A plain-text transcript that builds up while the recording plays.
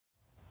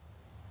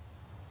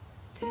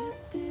A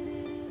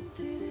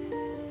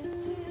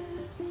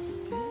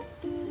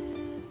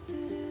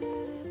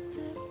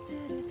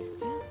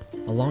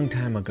long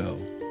time ago,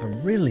 a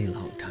really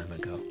long time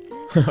ago,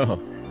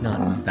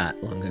 not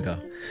that long ago.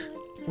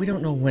 We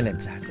don't know when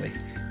exactly,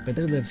 but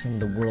there lived some of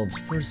the world's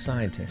first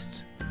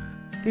scientists.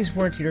 These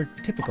weren't your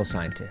typical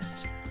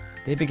scientists.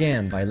 They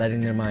began by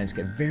letting their minds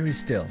get very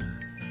still,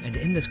 and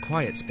in this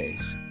quiet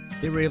space,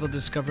 they were able to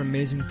discover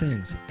amazing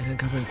things and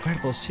uncover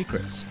incredible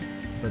secrets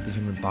about the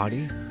human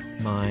body,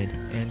 mind,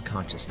 and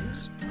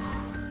consciousness.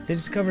 They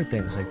discovered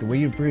things like the way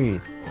you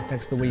breathe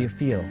affects the way you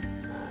feel,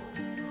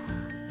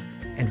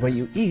 and what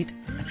you eat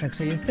affects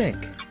how you think.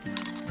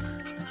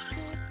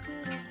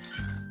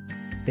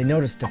 They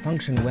noticed to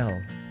function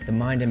well, the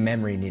mind and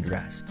memory need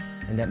rest,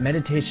 and that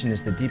meditation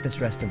is the deepest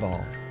rest of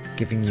all,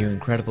 giving you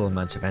incredible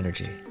amounts of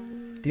energy.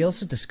 They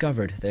also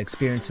discovered that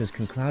experiences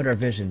can cloud our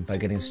vision by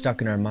getting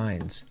stuck in our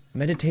minds.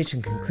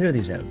 Meditation can clear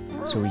these out,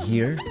 so we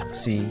hear,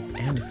 see,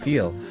 and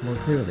feel more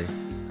clearly.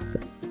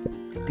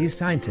 These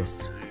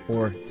scientists,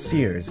 or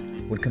seers,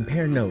 would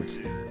compare notes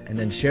and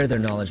then share their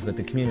knowledge with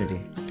the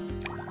community.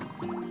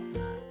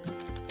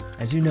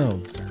 As you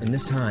know, in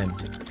this time,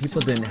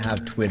 people didn't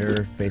have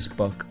Twitter,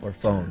 Facebook, or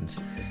phones,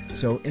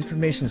 so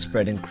information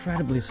spread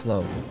incredibly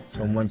slow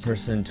from one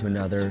person to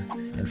another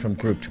and from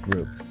group to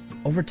group.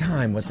 Over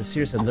time, what the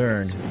seers had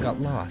learned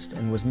got lost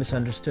and was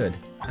misunderstood,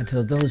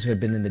 until those who had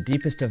been in the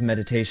deepest of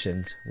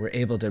meditations were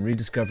able to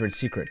rediscover its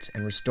secrets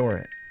and restore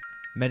it.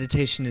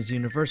 Meditation is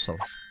universal,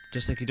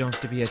 just like you don't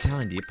have to be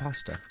Italian to eat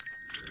pasta.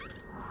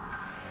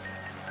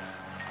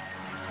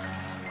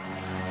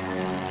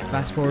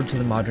 Fast forward to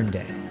the modern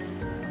day.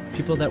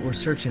 People that were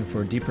searching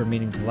for a deeper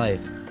meaning to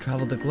life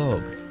traveled the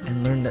globe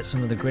and learned that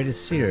some of the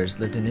greatest seers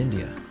lived in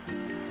India.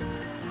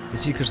 The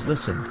seekers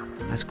listened,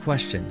 asked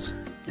questions,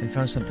 and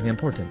found something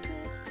important.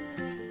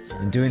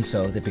 In doing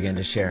so, they began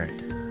to share it.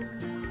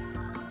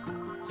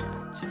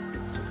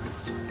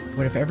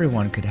 What if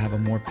everyone could have a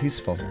more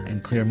peaceful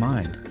and clear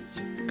mind?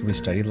 Could we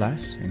study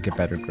less and get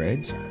better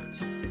grades?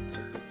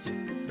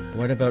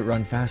 What about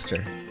run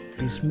faster,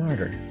 be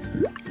smarter,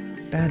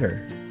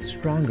 better,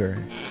 stronger,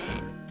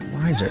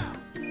 wiser?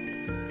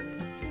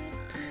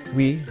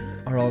 We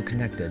are all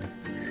connected.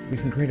 We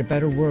can create a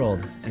better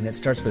world, and it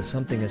starts with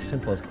something as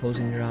simple as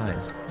closing your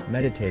eyes,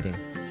 meditating,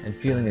 and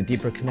feeling a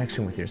deeper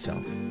connection with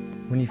yourself.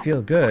 When you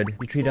feel good,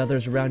 you treat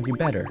others around you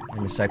better,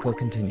 and the cycle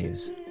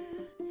continues.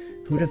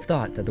 Who'd have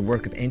thought that the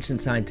work of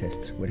ancient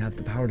scientists would have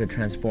the power to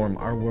transform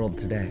our world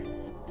today?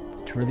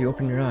 To really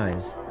open your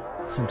eyes,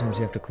 sometimes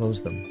you have to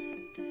close them.